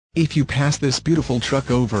If you pass this beautiful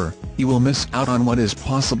truck over, you will miss out on what is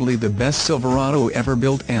possibly the best Silverado ever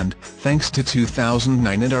built and, thanks to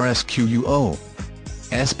 2009 You&rsquo's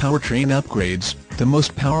powertrain upgrades, the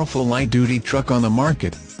most powerful light-duty truck on the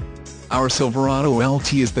market. Our Silverado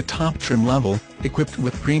LT is the top trim level, equipped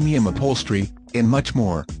with premium upholstery, and much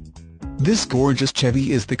more. This gorgeous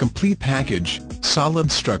Chevy is the complete package: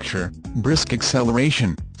 solid structure, brisk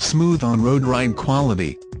acceleration, smooth on-road ride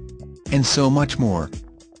quality, and so much more.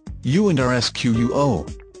 You&rsquo.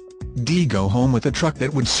 Go home with a truck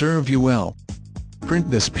that would serve you well.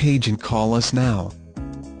 Print this page and call us now.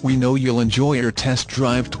 We know you'll enjoy your test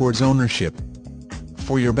drive towards ownership.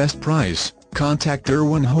 For your best price, contact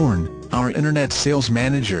Derwin Horne, our Internet Sales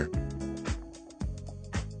Manager.